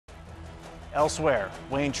Elsewhere,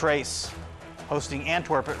 Wayne Trace hosting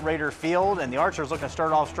Antwerp at Raider Field, and the Archers looking to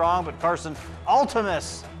start off strong, but Carson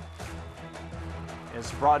Ultimus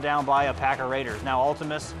is brought down by a pack of Raiders. Now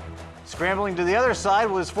Ultimus scrambling to the other side.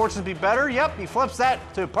 Will his fortunes be better? Yep, he flips that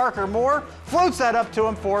to Parker Moore, floats that up to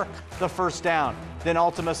him for the first down. Then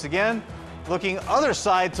Ultimus again, looking other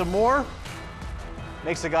side to Moore,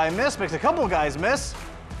 makes a guy miss, makes a couple guys miss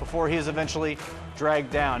before he is eventually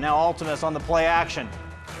dragged down. Now Ultimus on the play action.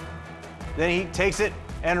 Then he takes it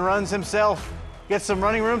and runs himself, gets some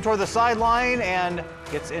running room toward the sideline and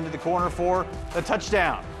gets into the corner for the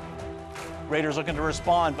touchdown. Raiders looking to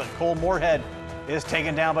respond, but Cole Moorhead is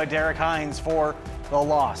taken down by Derek Hines for the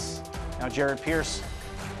loss. Now Jared Pierce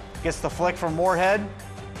gets the flick from Moorhead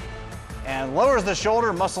and lowers the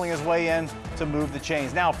shoulder, muscling his way in to move the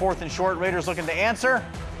chains. Now 4th and short, Raiders looking to answer,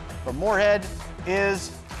 but Moorhead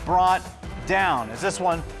is brought down. As this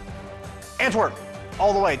one, Antwerp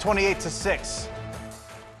all the way, 28-6.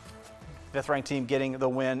 5th ranked team getting the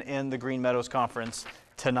win in the Green Meadows Conference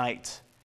tonight.